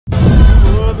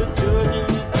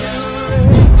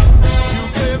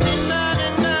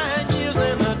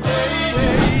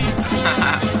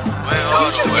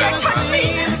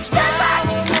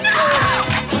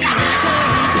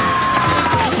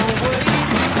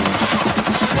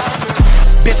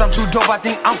dope, I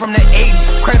think I'm from the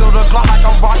 80s. Cradle the Glock like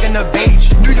I'm rocking the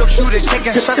beige. New York shooter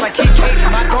taking shots like he Katie.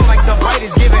 My dog like the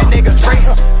brightest, giving niggas trade.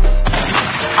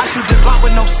 I shoot the Glock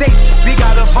with no safe. We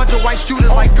got a bunch of white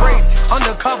shooters like Dre.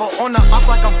 Undercover on the up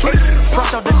like I'm Case.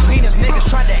 Fresh out the cleanest, niggas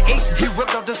tried to ace. He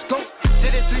whipped up the scope.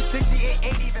 Did it 360, it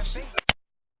ain't even fake.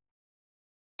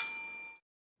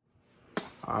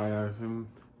 Alright, so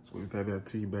we got that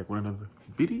T back with another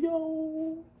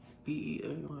video. Make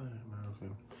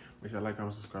sure y'all like,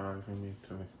 comment, subscribe, feel me?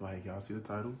 Like, y'all see the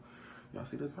title? Y'all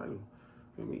see the title?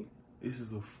 Feel me? This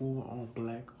is a full-on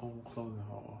black-owned clothing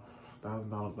haul.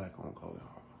 $1,000 black-owned clothing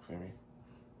haul. Feel me?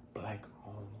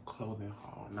 Black-owned clothing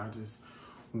haul. Not just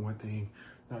one thing,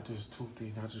 not just two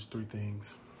things, not just three things.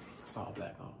 It's all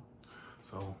black-owned.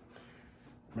 So,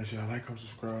 make sure y'all like, comment,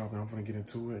 subscribe, and I'm gonna get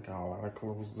into it. Got a lot of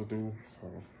clothes to do, so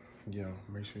yeah,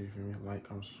 make sure you feel me, like,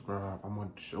 comment, subscribe. I'm gonna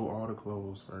show all the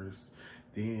clothes first,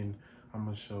 then I'm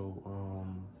gonna show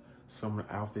some of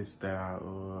the outfits that I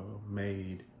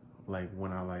made, like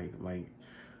when I like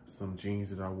some jeans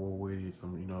that I wore with it,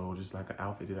 some, you know, just like an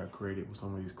outfit that I created with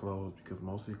some of these clothes, because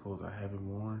most of these clothes I haven't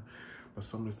worn, but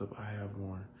some of the stuff I have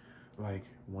worn, like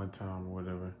one time or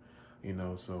whatever. You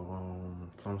know, so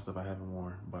some stuff I haven't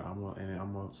worn, but I'm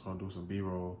also gonna do some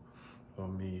B-roll of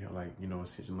me, like, you know,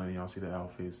 letting y'all see the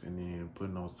outfits and then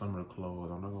putting on some of the clothes.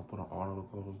 I'm not gonna put on all of the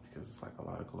clothes because it's like a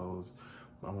lot of clothes,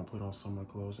 but I'm gonna put on some of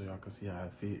the clothes so y'all can see how I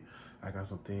fit. I got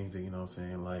some things that, you know what I'm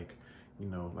saying, like, you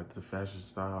know, like the fashion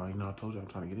style, you know, I told you I'm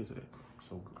trying to get into that.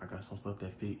 So I got some stuff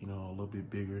that fit, you know, a little bit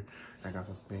bigger. I got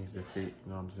some things that fit, you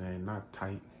know what I'm saying, not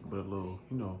tight, but a little,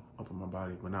 you know, up on my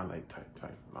body, but not like tight. I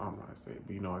don't know how to say it,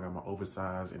 but you know, I got my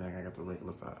oversized and I got the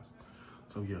regular size.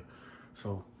 So yeah,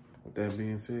 so with that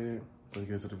being said, let's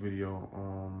get into the video.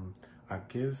 I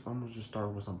guess I'm gonna just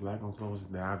start with some black-owned clothes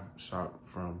that I've shopped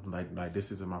from. Like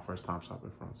this isn't my first time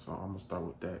shopping from, so I'm gonna start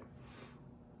with that.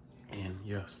 And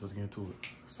yes, let's get into it.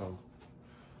 So,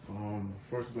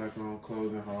 first black-owned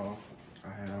clothing haul I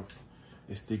have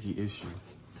is Sticky Issue.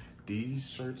 These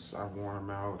shirts, I wore them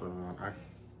out. I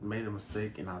made a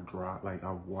mistake and I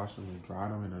washed them and dried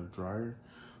them in a dryer,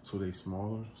 so they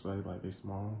smaller. So they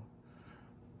small.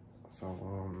 So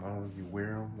I don't really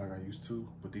wear them like I used to,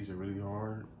 but these are really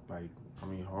hard. Like, I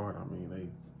mean they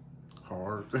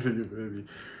hard. You feel me?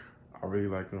 I really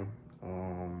like them.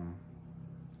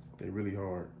 They really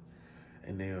hard,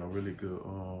 and they are really good.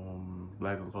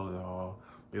 Black-owned clothing haul.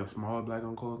 They're smaller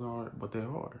black-owned clothing hard, but they're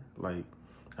hard. Like,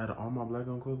 out of all my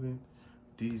black-owned clothing,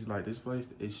 these, like this place,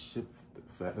 it shipped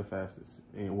the fastest.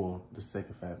 And well, the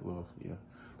second fastest. Well, yeah,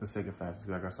 the second fastest.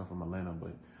 I got some from Atlanta,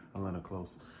 but Atlanta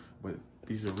close. But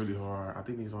these are really hard. I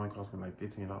think these only cost me like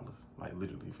 $15, like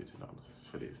literally $15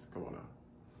 for this. Come on now.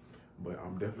 But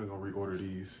I'm definitely gonna reorder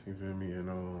these. You feel me?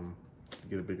 And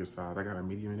get a bigger size. I got a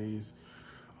medium in these.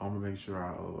 I'm gonna make sure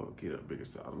I get a bigger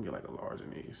size. I'm gonna get like a large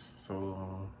in these.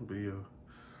 So, but yeah,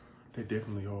 they're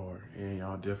definitely hard, and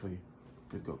y'all definitely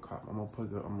just go cop. I'm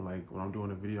gonna like, when I'm doing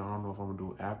the video, I don't know if I'm gonna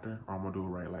do it after or I'm gonna do it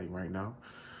right now.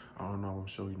 I don't know. I'm gonna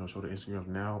show, you know, show the Instagrams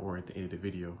now or at the end of the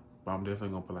video. But I'm definitely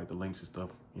gonna put like the links and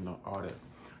stuff, you know, all that.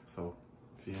 So,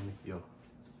 feel me? Yo,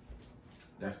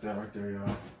 that's that right there,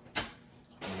 y'all.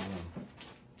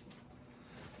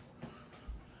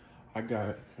 I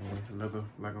got another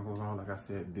black-owned clothing haul. Like I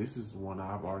said, this is one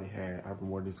I've already had. I've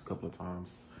worn this a couple of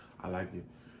times. I like it.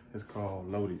 It's called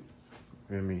Loaded.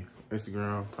 Feel me?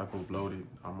 Instagram, type of Loaded.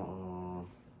 I'm gonna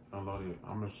unload it.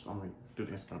 I'm gonna do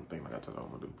the Instagram thing like I told you I'm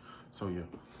gonna do. So yeah,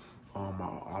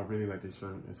 I really like this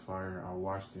shirt. It's fire. I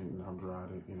washed it and I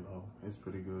dried it. You know, it's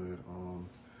pretty good.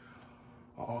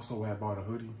 I also had bought a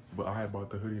hoodie, but I had bought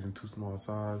the hoodie in too small a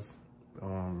size.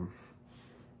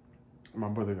 My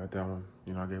brother got that one,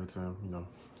 you know, I gave it to him, you know,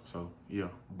 so yeah,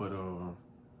 but you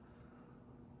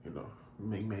know,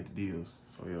 he made the deals,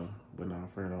 so yeah. But nah,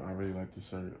 for real, I really like this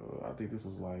shirt. I think this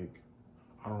was like,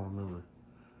 I don't remember,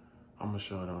 I'm gonna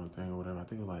show it on the thing or whatever. I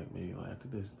think it was like, maybe like, I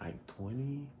think it's like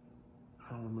 20, I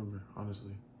don't remember,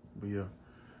 honestly, but yeah,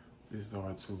 this is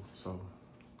hard too, so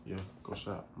yeah, go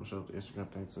shop. I'm gonna show the Instagram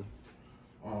thing too.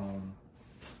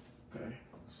 Okay,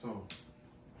 so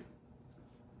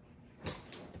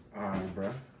alright,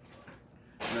 bruh.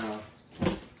 Now,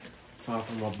 it's time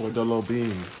for my boy DOLO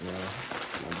Beans, yeah.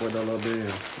 My boy DOLO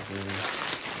Beans.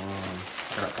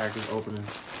 Got a package opening.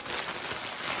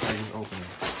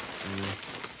 Yeah.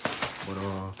 But,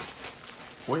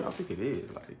 what y'all think it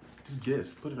is? Like, just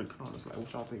guess. Put it in the comments. Like,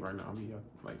 what y'all think right now? I mean,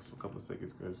 like, a couple of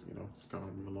seconds, because, you know, it's gonna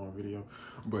be a long video.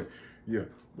 But, yeah,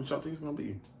 what y'all think it's gonna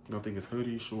be? Y'all think it's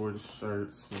hoodies, shorts,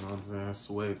 shirts, you know what I'm saying?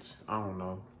 Sweats, I don't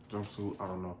know. Jumpsuit, I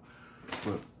don't know.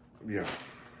 But, yeah.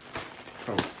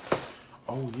 So,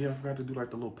 oh yeah, I forgot to do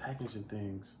like the little packaging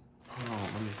things. Hold on,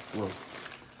 let me look.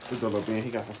 This Dolo Ben, he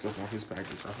got some stuff on his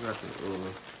package. I forgot to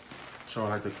show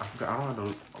like I don't have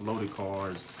the loaded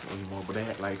cards anymore, but they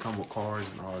had like come with cards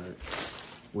and all that,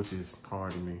 which is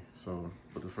hard to me. So,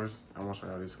 but the first I want to show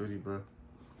y'all this hoodie, bro.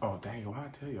 Oh dang, why I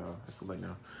tell y'all? It's too late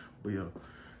now. But yeah,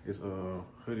 it's a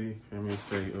hoodie. Let me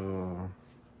say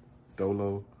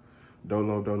Dolo,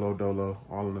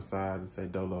 all on the sides. It say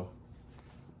Dolo.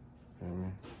 You know what I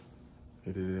mean?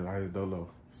 It is like Dolo.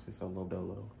 It's a little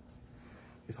Dolo.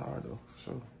 It's hard though, for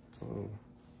sure. So,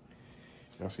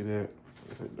 y'all see that?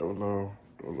 It said Dolo.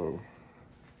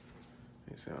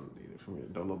 It sounded needed for me.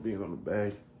 Dolo beans on the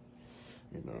back.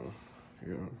 You know,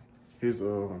 yeah. His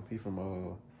he from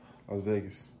Las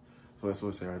Vegas. So that's what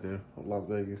it say right there. Las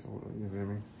Vegas, you feel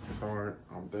me? It's hard.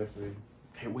 I'm definitely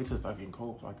can't wait till it's getting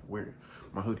cold so I can wear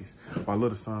my hoodies. My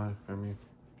little son, I mean,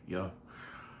 yeah.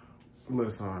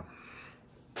 Little son.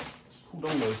 Who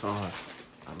don't little son?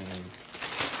 I mean,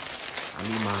 I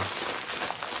need my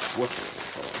what's it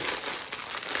called?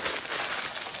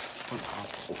 I'm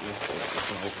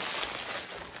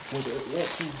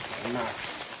not.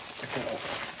 I can't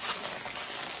open.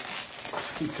 I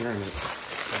keep turning it.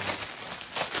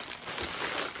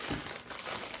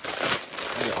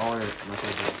 I get all that. I'm not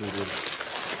gonna just do this.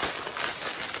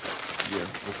 Yeah,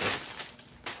 okay.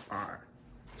 Alright.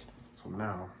 So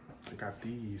now I got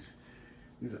these.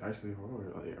 These are actually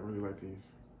hard. Like, I really like these.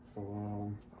 So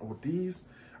with these,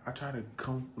 I try to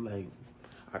come like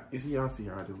y'all see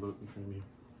how they look, you feel me?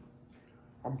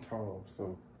 I'm tall,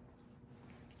 so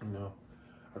you know,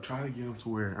 I try to get them to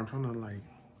where I'm trying to like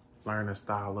learn a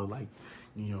style of like,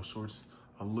 you know, shorts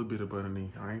a little bit above the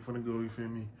knee. I ain't finna go, you feel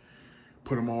me?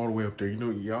 Put them all the way up there. You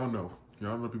know, y'all know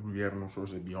people be having them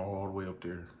shorts that be all the way up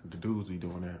there. The dudes be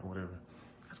doing that or whatever.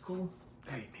 That's cool.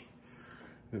 That ain't me.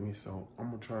 Let me, so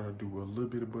I'm gonna try to do a little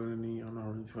bit above the knee. I'm not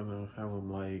really trying to have them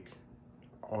like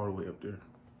all the way up there.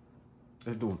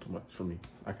 That's doing too much for me.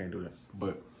 I can't do that.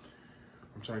 But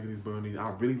I'm trying to get these above the knee. I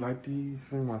really like these.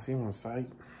 When I see them on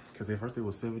site, because at first they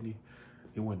was 70,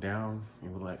 it went down. It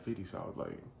was like 50. So I was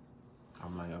like,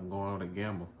 I'm going on a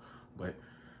gamble, but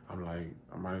I'm like,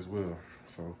 I might as well.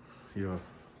 So yeah,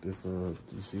 this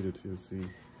you see the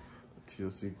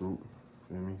TLC group.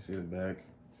 Feel me? See the back.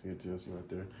 See the TLC right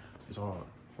there. It's hard.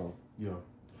 So yeah.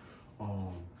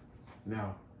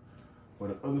 Now, for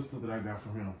the other stuff that I got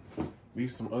from him,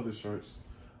 these some other shirts.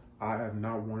 I have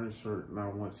not worn a shirt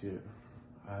not once yet.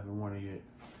 I haven't worn it yet.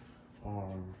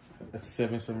 It's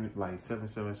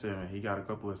 777. He got a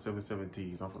couple of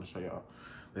 770s. I'm gonna show y'all.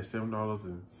 They're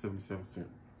 $7.77,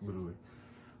 literally.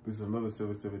 This is another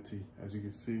 770. As you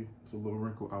can see, it's a little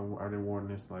wrinkle. I already worn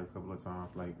this like a couple of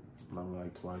times, like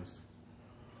twice.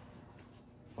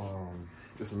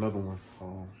 It's another one.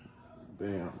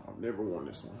 Damn, I've never worn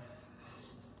this one.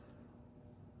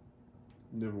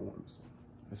 Never worn this one.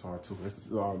 It's hard too. It's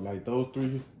like those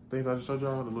three things I just showed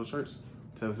y'all, the little shirts,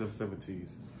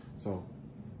 770s. So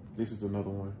this is another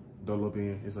one. Dolo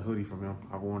Ben. It's a hoodie from him.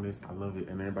 I've worn this. I love it.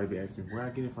 And everybody be asking me where I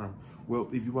get it from. Well,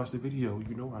 if you watch the video,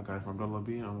 you know where I got it from. Dolo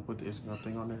Ben. I'm gonna put the Instagram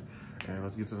thing on there. And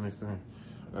let's get to the next thing.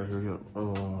 I gotta hurry up.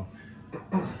 Okay.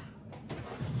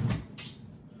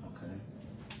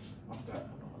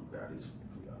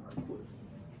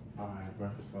 Alright, bro.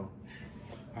 So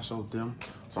I showed them.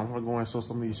 So I'm gonna go and show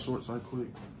some of these shorts right quick.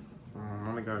 I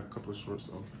only got a couple of shorts,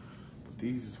 so but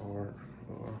these is hard.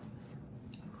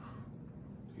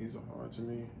 These are hard to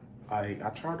me. I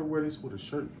tried to wear this with a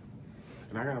shirt,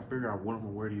 and I gotta figure out what I'm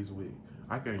gonna wear these with.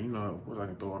 I can, you know, of course I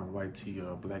can throw on a white tee,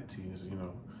 black tees, you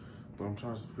know. But I'm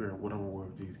trying to figure out what I'm gonna wear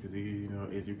with these, because you know,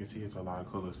 as you can see, it's a lot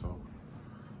of colors. So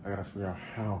I gotta figure out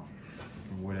how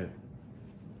I'm wear that.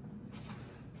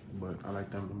 But I like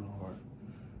them hard.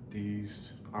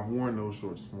 These, I've worn those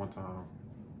shorts one time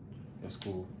at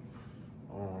school.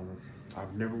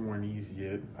 I've never worn these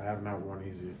yet. I have not worn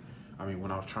these yet. I mean,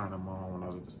 when I was trying them on, when I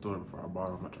was at the store before I bought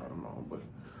them, I tried them on, but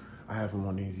I haven't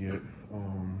worn these yet.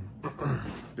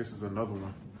 This is another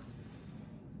one.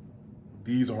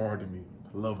 These are hard to me.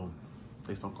 I love them.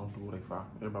 They so comfortable, they fire.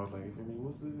 Everybody's like,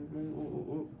 what's this?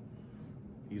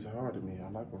 These are hard to me. I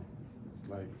like them.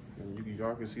 Like,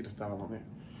 y'all can see the style on it.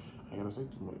 I ain't gotta say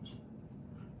too much.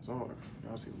 It's hard.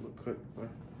 Y'all see the little cut, right?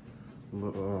 The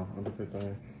little undercut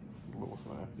thing. What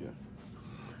side? Yeah.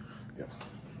 Yeah.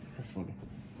 That's funny.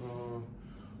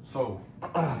 So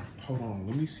hold on.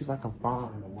 Let me see if I can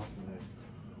find what's in there.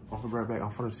 I'll be right back.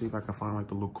 I'm gonna see if I can find like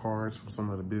the little cards from some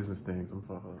of the business things.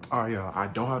 Oh yeah, I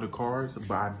don't have the cards,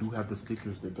 but I do have the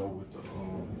stickers that go with the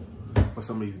for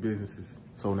some of these businesses.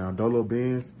 So now Dolo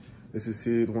Benz, this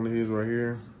is one of his right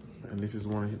here. And this is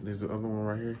there's the other one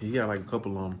right here. He got like a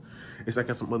couple of them. It's like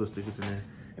got some other stickers in there.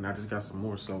 And I just got some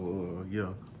more, so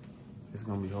yeah. It's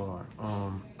gonna be hard.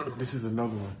 This is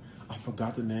another one. I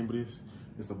forgot the name of this.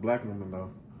 It's a black woman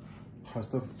though. Her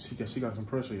stuff, she got some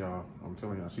pressure, y'all. I'm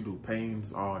telling y'all, she do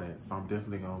pains, all that. So I'm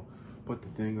definitely gonna put the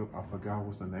thing up. I forgot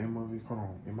what's the name of it. Hold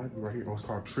on, it might be right here. Oh, it's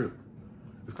called Trip.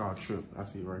 It's called Trip. I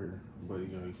see it right here. But you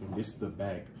know, this is the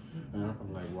back, and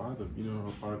I'm like, why the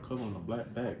all the color on the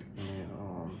black back,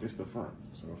 and this the front.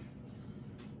 So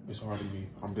it's hard to me.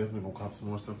 I'm definitely gonna cop some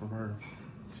more stuff from her.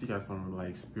 She got some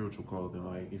like spiritual clothing,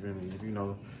 like you feel me? If you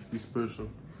know you spiritual,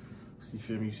 you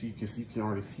feel me? You can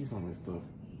already see some of this stuff.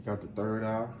 You got the third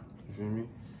eye. You feel me?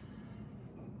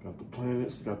 Got the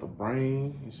planets, got the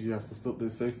brain, and she got some stuff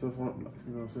that say stuff on,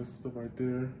 you know, say some stuff right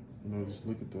there. You know, just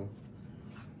look at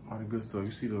all the good stuff.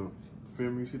 You see the,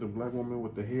 feel me? You see the black woman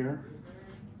with the hair,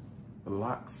 the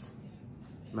locks.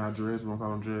 Not dreads, we don't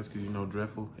call them dreads because you know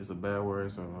dreadful is a bad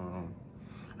word. So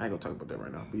I ain't gonna talk about that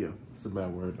right now. But yeah, it's a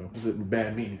bad word though. It's a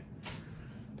bad meaning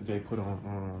that they put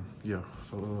on. Yeah.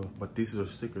 So but these are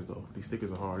stickers though. These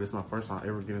stickers are hard. This is my first time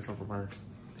ever getting something from her.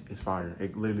 It's fire.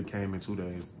 It literally came in 2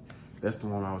 days. That's the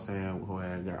one I was saying who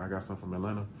I got some from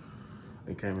Atlanta.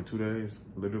 It came in 2 days.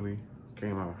 Literally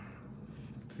came out.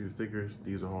 See the stickers?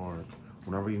 These are hard.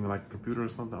 Whenever even like a computer or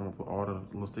something, I'm gonna put all the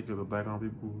little stickers of black on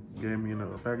people gave me in the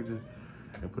packaging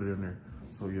and put it in there.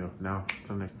 So yeah, now to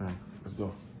the next thing. Let's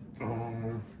go.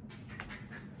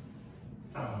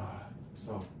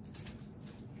 So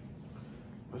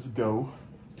let's go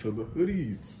to the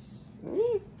hoodies.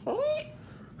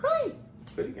 Hi.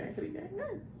 Hoodie gang, hoodie gang.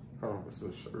 Hold on, it's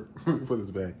a shirt. Put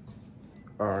this back.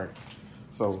 All right.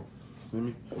 So let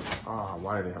me.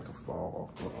 Why did they have to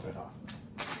fall off? Put that off.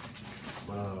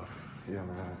 But yeah,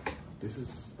 man. This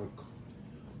is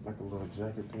like a little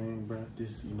jacket thing, bro.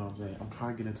 This, you know what I'm saying? I'm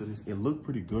trying to get into this. It looked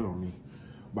pretty good on me,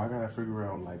 but I gotta figure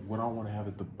out like what I want to have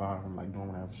at the bottom. Like, do I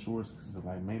want to have shorts? Because it's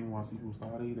like mainly when I see people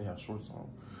style these, they have shorts on.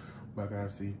 But I gotta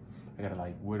see. I gotta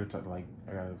like wear the type, like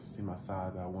I gotta see my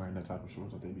size that I'm wearing that type of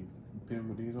shorts that they be putting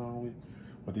with these on with.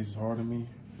 But this is hard to me.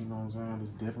 You know what I'm saying?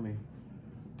 It's definitely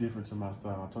different to my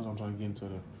style. I told you I'm trying to get into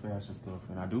the fashion stuff,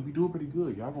 and I do be doing pretty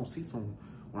good. Y'all gonna see some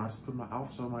when I just put my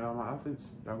outfits on, like all my outfits.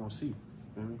 Y'all gonna see.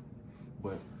 Feel me?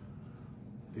 But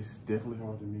this is definitely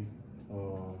hard to me.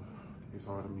 It's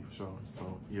hard to me for sure.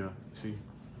 So yeah, see,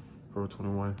 February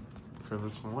 21.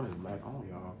 February 21 is black on,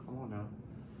 y'all. Come on now.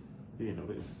 You didn't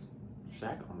know this.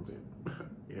 Shaq owns it.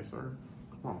 Yes, sir.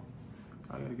 Come on.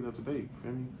 I gotta get up to date.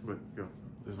 Feel me? But yeah,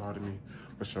 it's hard to me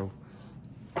for sure.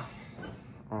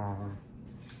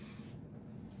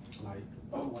 Like,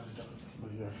 what is that?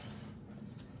 But yeah,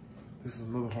 this is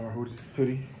another hard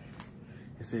hoodie.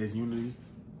 It says unity.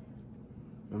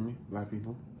 Feel me? Black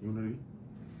people, unity.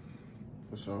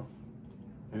 For sure.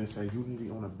 And it says unity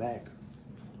on the back.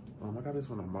 I got this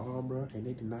from the mall, bro, and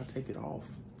they did not take it off.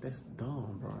 That's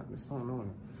dumb, bro. It's so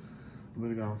annoying.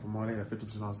 Literally got them from all. They had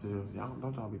 50% off sales. Y'all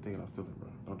don't be thinking I'm stealing, bro.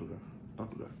 Don't do that. Don't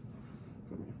do that.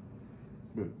 Feel me?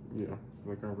 But yeah,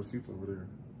 I got receipts over there.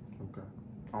 Okay.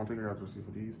 I don't think I got the receipt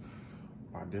for these.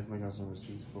 I definitely got some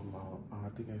receipts for my. I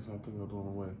think I took it all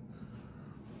the way.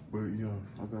 But yeah,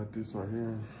 I got this right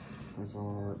here. It's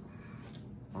hard.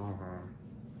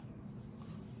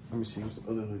 Let me see what's the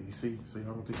other hoodie. See, so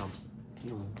y'all don't think I'm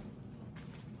stealing.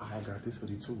 I got this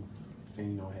hoodie too,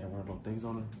 and you know, I had one of those things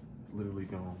on it. It's literally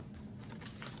gone.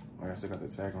 I still got the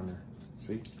tag on there.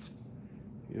 See?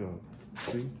 Yeah.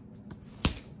 See?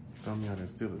 Tell me I didn't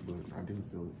steal it, but I didn't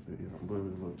steal it. But,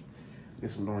 yeah, look.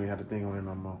 This one don't even have the thing on it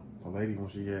no more. A lady, when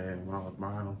I was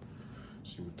behind them,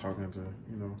 she was talking to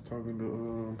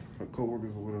her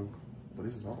coworkers or whatever. But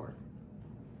this is hard.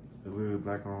 The little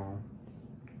black on.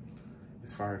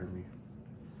 It's fire to me.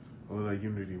 I love that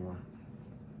Unity one.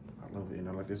 I love it, and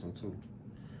I like this one too.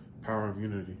 Power of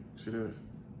Unity. See that?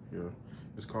 Yeah.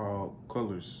 It's called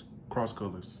Colors, Cross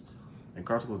Colors. And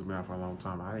Cross Colors has been out for a long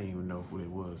time. I didn't even know who they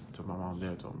was until my mom and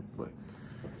dad told me. But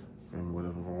and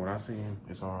whatever, from what I seen,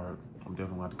 it's hard. I'm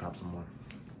definitely gonna have to cop some more.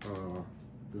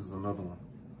 This is another one.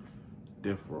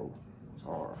 Death Row. It's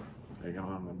hard. They got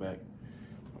on the back.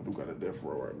 I do got a Death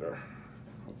Row right there.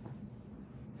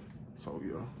 So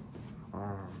yeah.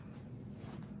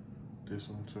 This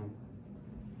one too.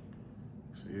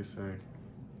 See, it say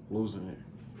losing it.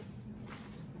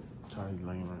 Tidy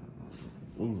lane right.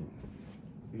 Ooh.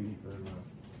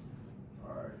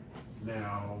 Alright.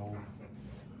 Now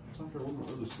I'm trying to figure out what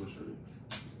my other sweatshirt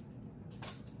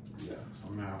is. Yeah,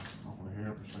 so now I'm gonna hurry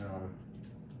up and show y'all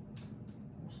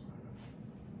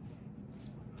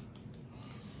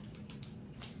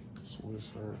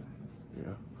sweatshirt.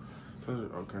 Yeah.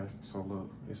 Okay, so look,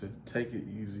 it said take it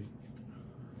easy.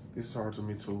 This is hard to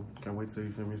me too. Can't wait till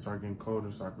you feel me start getting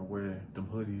colder so I can wear them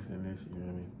hoodies and this, you know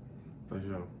what I mean? But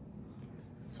yo.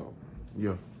 So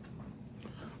yeah.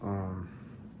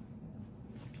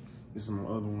 This is my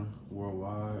other one,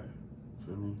 worldwide.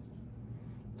 Feel me?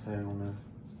 Tag on there.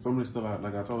 Some of this stuff,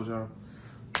 like I told y'all,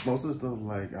 most of the stuff,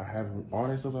 like I haven't, all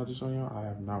that stuff I just showed y'all, I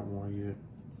have not worn yet.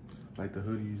 Like the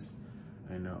hoodies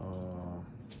and the,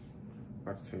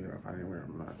 about to tell you if I didn't wear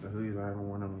them or not. The hoodies, I haven't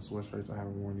worn them. The sweatshirts, I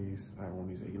haven't worn these. I haven't worn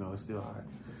these. You know, it's still hot.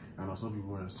 I know some people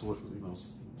wearing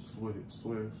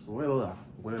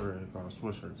whatever it's called,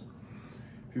 sweatshirts.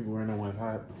 People wearing them when it's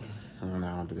hot. And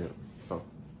I don't do that. So,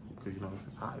 because you know,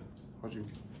 it's hot. What you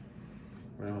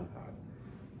wearing when it's hot?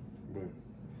 But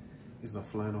it's a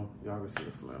flannel. Y'all can see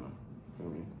the flannel. Feel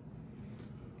me?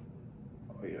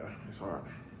 Oh yeah, it's hard.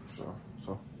 So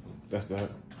that's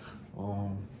that.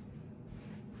 So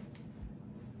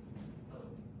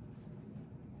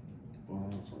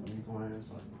let me go ahead and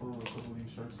start pulling a couple of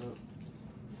these shirts up.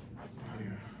 Oh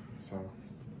yeah. So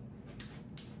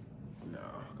no, I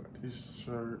got this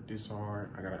shirt, this hard.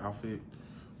 I got an outfit.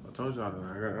 I told y'all that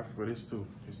I got an outfit for this too.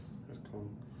 It's cool.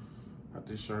 Got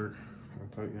this shirt.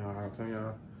 I'll tell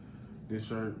y'all, this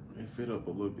shirt, it fit up a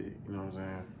little bit, you know what I'm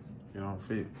saying? You know,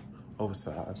 fit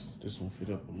oversized. This one fit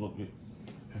up a little bit.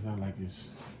 It's not like it's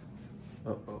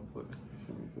up, but it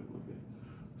should be fit a little bit.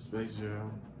 Space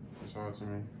Jam, that's hard to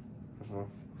me. That's all.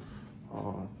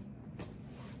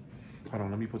 Hold on,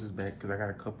 let me put this back, because I got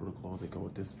a couple of clothes that go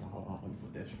with this one. Hold on, let me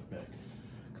put that shirt back.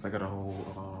 Because I got a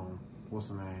whole, what's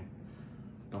the name?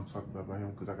 Don't talk about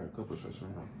him, because I got a couple of shirts from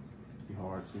him. He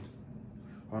hard too.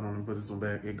 Hold on, let me put this one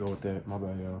back. It go with that. My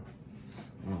bad, y'all.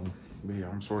 But yeah,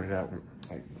 I'm sorting it out.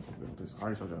 Like, this. I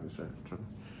already told y'all this shirt.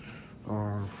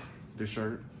 This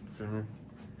shirt, feel me?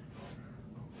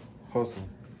 Hustle.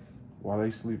 While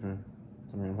they sleeping.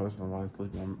 I mean, hustling while they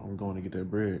sleeping. I'm going to get that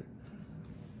bread.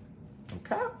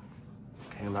 Okay?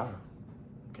 Can't lie.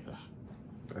 Can't lie.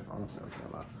 That's all I'm saying.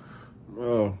 Can't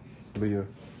lie. But yeah.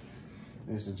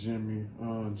 It's a Jimi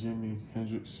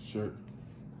Hendrix shirt.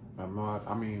 I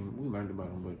mean, we learned about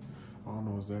him, but I don't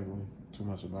know exactly too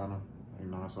much about him. You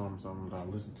know, I saw him something that I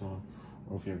listened to him,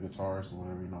 or if you're a guitarist or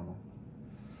whatever, you know, I'm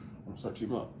gonna search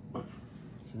him up. But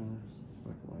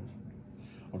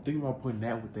I'm thinking about putting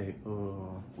that with that,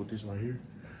 with this right here,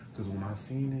 because when I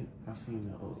seen it, what's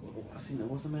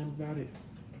the name about it?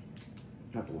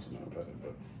 Not the what's the name about it,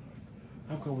 but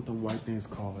I forgot what the white things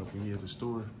called like when you're at the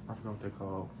store. I forgot what they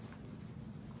called.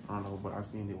 I don't know, but I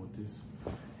seen it with this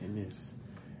and this.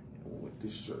 With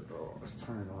this shirt, oh, it's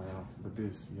turning around. But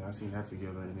this, yeah, I seen that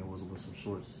together, and it was with some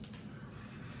shorts.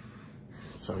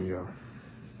 So yeah,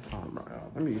 I don't know.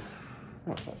 Let me.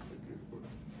 Let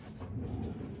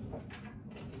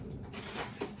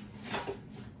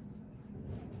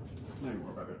me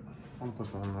worry about it. I'm gonna put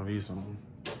some of these on,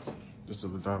 just to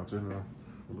the dollar general,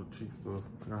 a little cheap stuff.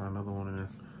 I got another one in there.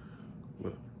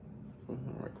 Look,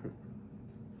 right quick.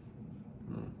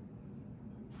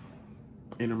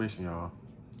 Intermission, y'all.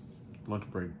 Lunch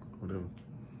break, whatever.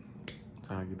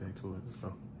 Time to get back to it. Let's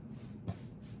go.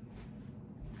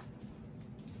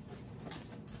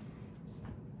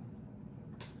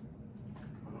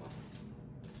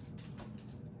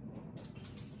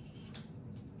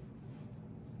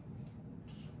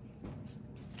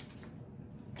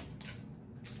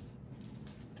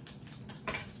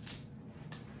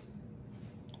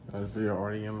 Got this video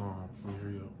already in long. Let me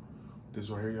hurry up. This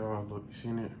right here, y'all. Look, you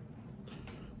seen it?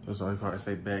 That's all you call it.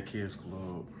 Say Bad Kids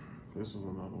Club. This is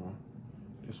another one.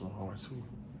 This one hard too.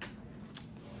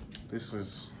 This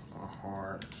is a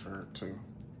hard shirt too.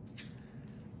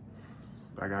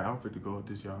 I got an outfit to go with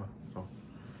this, y'all. So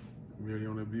really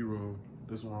on the B-roll.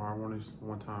 This one I wore this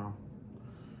one time.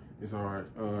 It's alright.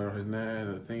 His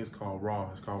name, the thing is called Raw.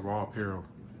 It's called Raw Apparel.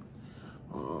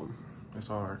 It's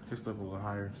hard. His stuff a little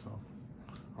higher, so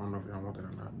I don't know if y'all want that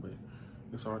or not, but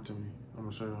it's hard to me. I'm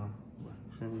gonna show y'all.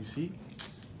 Can we see?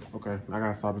 Okay, I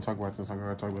gotta stop and talk about this. I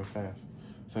gotta talk about it fast.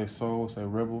 Say soul, say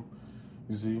rebel.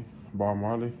 You see, Bob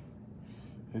Marley.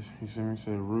 You see me?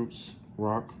 Say roots,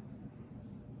 rock,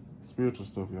 spiritual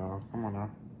stuff, y'all. Come on now.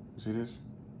 You see this?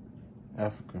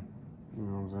 Africa. You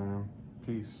know what I'm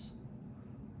saying? Peace.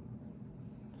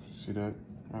 See that?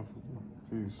 Africa.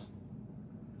 Peace.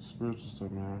 Spiritual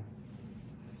stuff, man.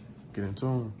 Get in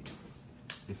tune.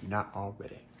 If you're not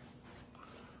already.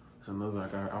 It's another. I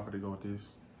got an outfit to go with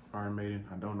this. Iron Maiden.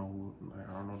 I don't know who. Like,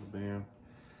 I don't know the band,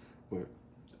 but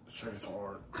the shirt is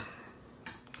hard.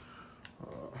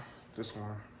 This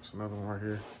one. It's another one right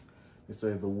here. It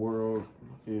says the world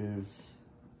is.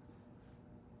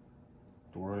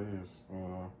 The world is.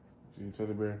 See the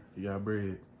teddy bear? You got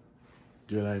bread.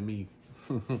 Just like me.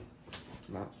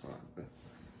 Not fun, but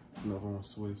it's another one.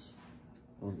 Swiss.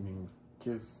 I mean,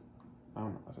 Kiss. I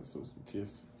don't know. I said Swiss. Kiss.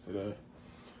 Say that.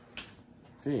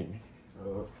 Thing.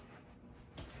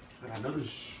 I got another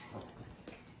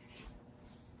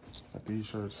got these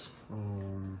shirts.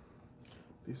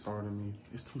 These hard to me.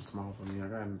 It's too small for me. I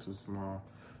got it in too small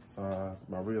size.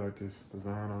 But I really like this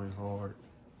design on it hard.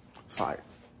 It's fire.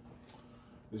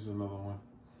 This is another one.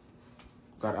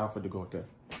 Got an outfit to go with that.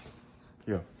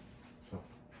 Yeah. So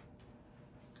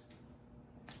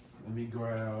let me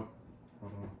grab.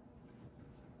 Hold on.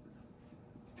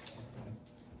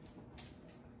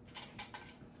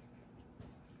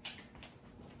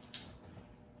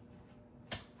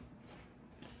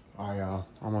 All right, y'all.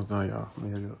 Almost done, y'all.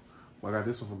 Well, I got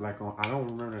this one for black on. I don't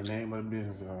remember the name of the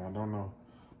business, y'all. I don't know.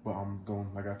 But I'm going,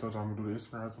 like I told you, I'm gonna do the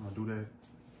Instagram. So I'm gonna do that.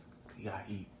 He got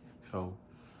heat. So,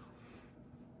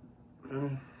 if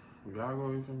y'all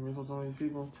go, you feel me, some of these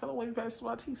people, tell them when Pastor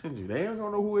YT send you. They ain't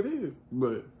gonna know who it is.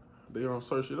 But they gonna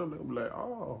search it up. They're gonna be like,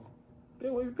 oh,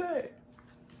 they're way back.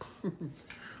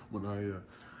 But no, yeah.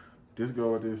 This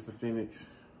girl with this, the Phoenix.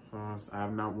 I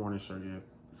have not worn this shirt yet.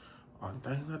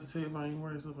 Dang, not to tell you, I ain't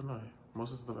wearing this stuff at night.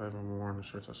 Most of the stuff I haven't worn, the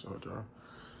shirts I showed y'all.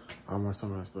 I'm wearing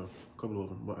some of that stuff, a couple of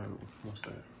them, but I haven't, what's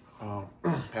that?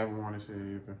 Haven't worn this yet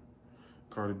either.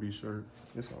 Cardi B shirt,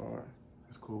 it's alright,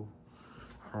 it's cool.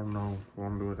 I don't know what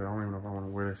I'm gonna do with that. I don't even know if I wanna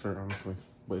wear that shirt, honestly.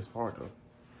 But it's hard though.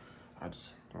 I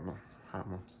just don't know how I'm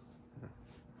gonna, yeah.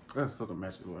 That's still to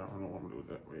match it, but I don't know what I'm gonna do with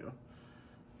that, but yeah.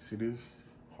 See this?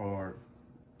 Hard.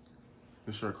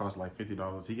 This shirt costs like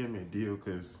 $50. He gave me a deal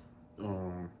because,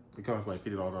 it costs like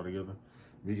 $50 altogether.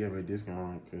 He gave me a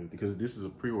discount because this is a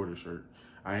pre-order shirt.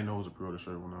 I didn't know it was a pre-order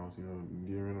shirt when I was,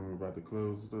 getting rid of them about the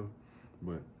clothes and stuff.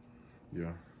 But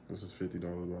yeah, this is $50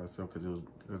 by itself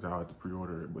because I had to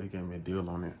pre-order it. But he gave me a deal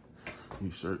on it.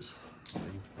 These shirts,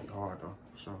 they hard though.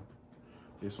 So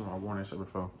this one I worn that shirt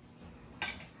before.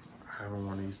 I haven't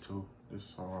worn these two. This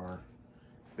is hard.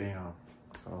 Bam.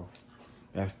 So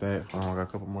that's that. I got a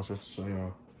couple more shirts to show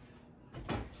y'all.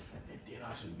 And then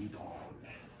I should be done.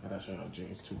 I gotta show y'all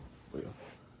jeans too. But yeah.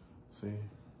 See?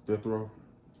 Death Row.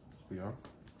 Yeah.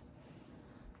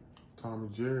 Tom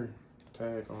and Jerry.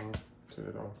 Tag on. Take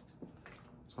it off.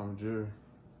 Tom and Jerry.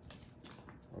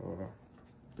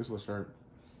 This little shirt.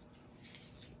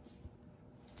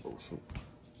 Oh shoot.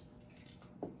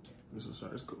 This little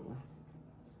shirt is cool.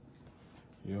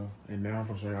 Yeah. And now I'm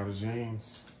gonna show y'all the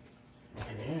jeans.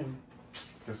 And then,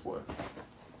 guess what?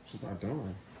 She's not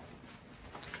done.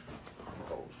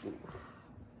 Oh shoot.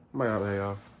 Might have that,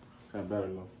 y'all. Got better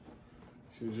though.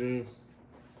 See the jeans?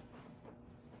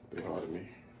 They hard to me.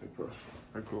 They press.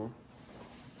 They cool.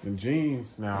 The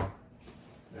jeans now,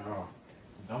 y'all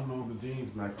don't know if the jeans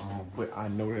black on, but I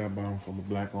know that I bought them from a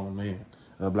black owned man,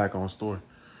 a black owned store.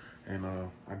 And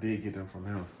I did get them from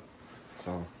him.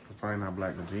 So it's probably not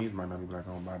black. The jeans might not be black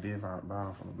owned, but I did buy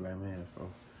them from a black man. So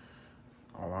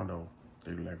all I know,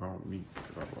 they black on me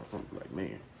because I bought from a black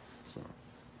man. So,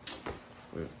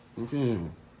 but you feel me?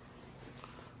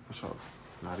 So,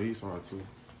 now these are too.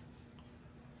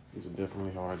 These are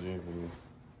definitely hard jeans for me.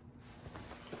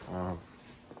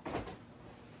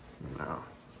 Now,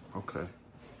 okay.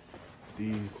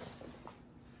 These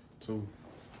two,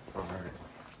 all right.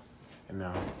 And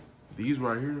now, these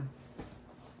right here,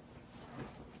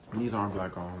 these aren't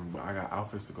black on, but I got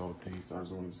outfits to go with these. So I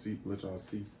just want to see, let y'all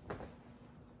see.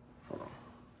 Hold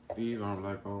on. These aren't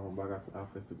black on, but I got some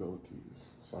outfits to go with these.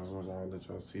 So I just want y'all to let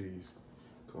y'all see these.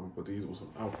 I'm gonna put these with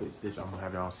some outfits that I'm gonna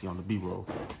have y'all see on the B-roll.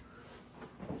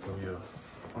 So yeah,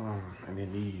 and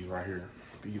then these right here,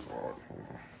 these are hard. Hold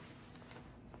on.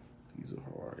 These are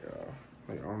hard, y'all.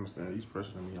 Like I understand these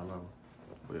pressuring me, I love them.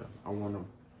 But yeah, I won them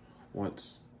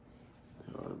once.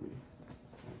 You know what I mean?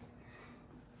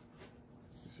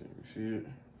 You see it?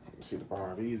 You see the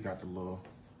bar? These got the little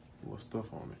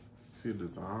stuff on it. See the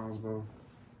designs, bro?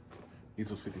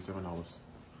 These was $57.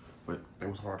 But it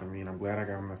was hard to me, and I'm glad I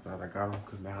got them that size I got them,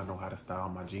 because now I know how to style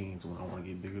my jeans when I want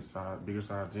to get bigger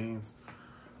size jeans.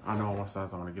 I know what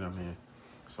size I want to get them in.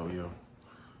 So yeah,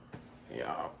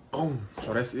 boom.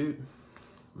 So that's it.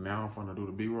 Now I'm gonna do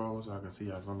the B-roll so I can see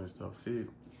how some of this stuff fit.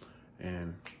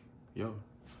 And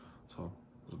so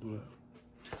let's do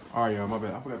that. All right, y'all, my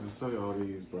bad. I forgot to show y'all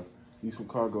these, bro. These some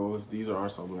cargos. These are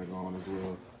also black on as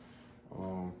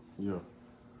well. Yeah.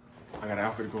 I got an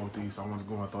outfit to go with these, so I want to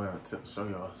go and show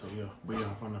y'all. So yeah, but yeah,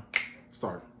 I'm gonna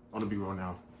start on the B-roll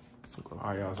now. All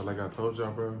right, y'all. So like I told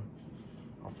y'all, bro,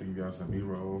 I'll give y'all some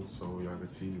B-roll so y'all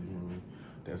can see, you know me.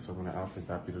 That's some of the outfits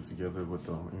that I put together with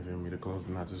you feel me, the clothes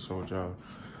and I just showed y'all.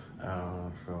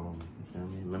 So you feel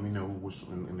me? Let me know which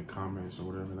in the comments or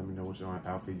whatever. Let me know which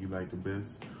outfit you like the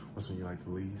best, which one you like the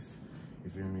least. You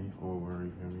feel me? Or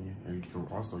you feel me? And you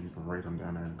can rate them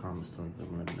down there in the comments too. You feel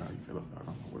me? Let me know how you feel about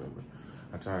them or whatever.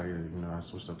 I try to, I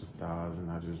switched up the styles and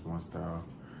not just one style.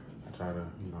 I try to,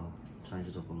 change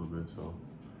it up a little bit. So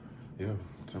yeah,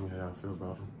 tell me how y'all feel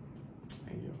about them.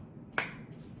 And yeah.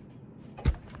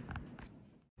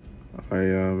 Alright,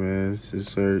 y'all, man. This is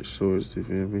Search Shorts, you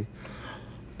feel me?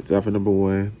 It's outfit number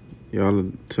 1.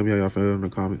 Y'all tell me how y'all feel in the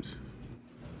comments.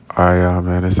 Alright, y'all,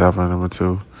 man. It's outfit number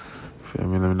 2. Feel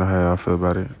me? Let me know how y'all feel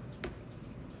about it.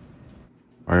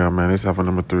 Alright, y'all, man. This outfit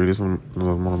number 3. This one is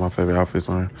one of my favorite outfits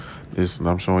on here. This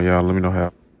I'm showing y'all. Let me know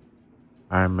how.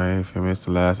 Alright, man. Feel me? It's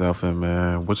the last outfit,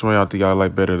 man. Which one y'all think y'all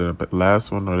like better, the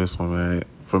last one or this one, man?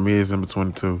 For me, it's in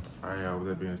between the two. Alright, y'all. With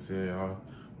that being said, y'all,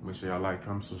 make sure y'all like,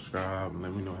 comment, subscribe, and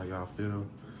let me know how y'all feel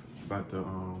about the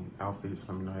outfits.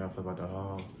 Let me know how y'all feel about the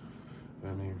haul. You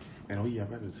know what I mean? And oh yeah, I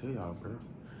got to tell y'all, bro.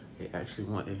 It actually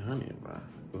won 800, bro.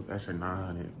 It was actually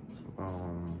 900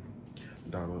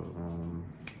 dollar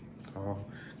haul,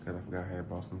 cause I forgot I had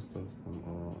bought some stuff from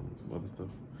some other stuff,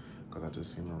 cause I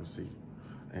just seen the receipt.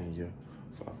 And yeah,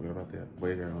 so I forgot about that.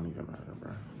 But it don't even matter,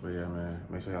 bro. But yeah, man,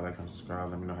 make sure y'all like and subscribe.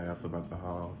 Let me know how y'all feel about the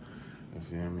haul. You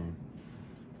feel me?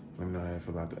 Let me know how you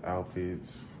feel about the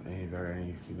outfits. Any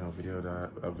video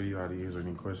ideas or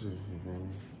any questions, you feel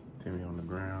me? Tell me on the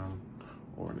ground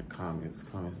or in the comments.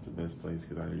 Comments is the best place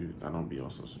because I don't be on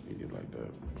social media like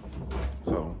that.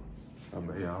 So,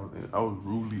 but yeah, I was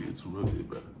rudely interrupted,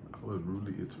 bro. I was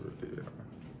rudely interrupted.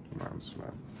 I'm just like,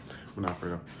 we're not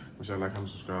afraid of. Make sure you like, comment,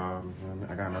 subscribe. You know what I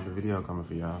mean? I got another video coming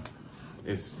for y'all.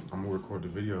 I'm gonna record the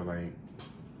video like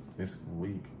this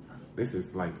week. This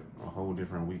is like a whole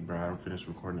different week, bro. I finished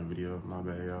recording the video. My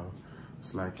bad, y'all.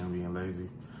 Slacking, being lazy.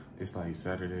 It's like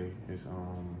Saturday. It's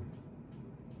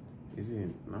is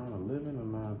it 9/11 or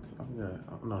not? I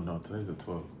forgot. No, today's the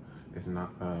 12th. It's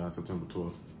not September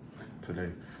 12th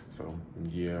today. So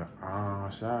yeah,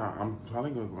 I'm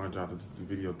probably gonna drop the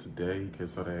video today,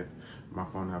 cause so that my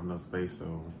phone have enough space.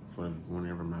 So for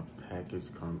whenever my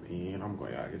package come in, I'm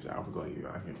going to get y'all. I'm going to get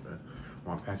out here, bro.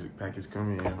 My package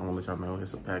come in, I'm gonna let y'all know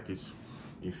it's a package.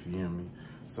 You feel me?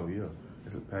 So yeah,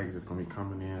 it's a package that's gonna be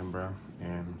coming in, bro.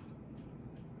 And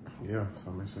yeah,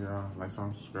 so make sure y'all like,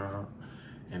 subscribe,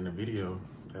 and the video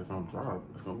that's gonna drop,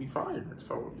 it's gonna be fire.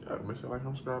 So yeah, make sure y'all like,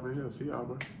 subscribe, and yeah, see y'all,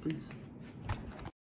 bro. Peace.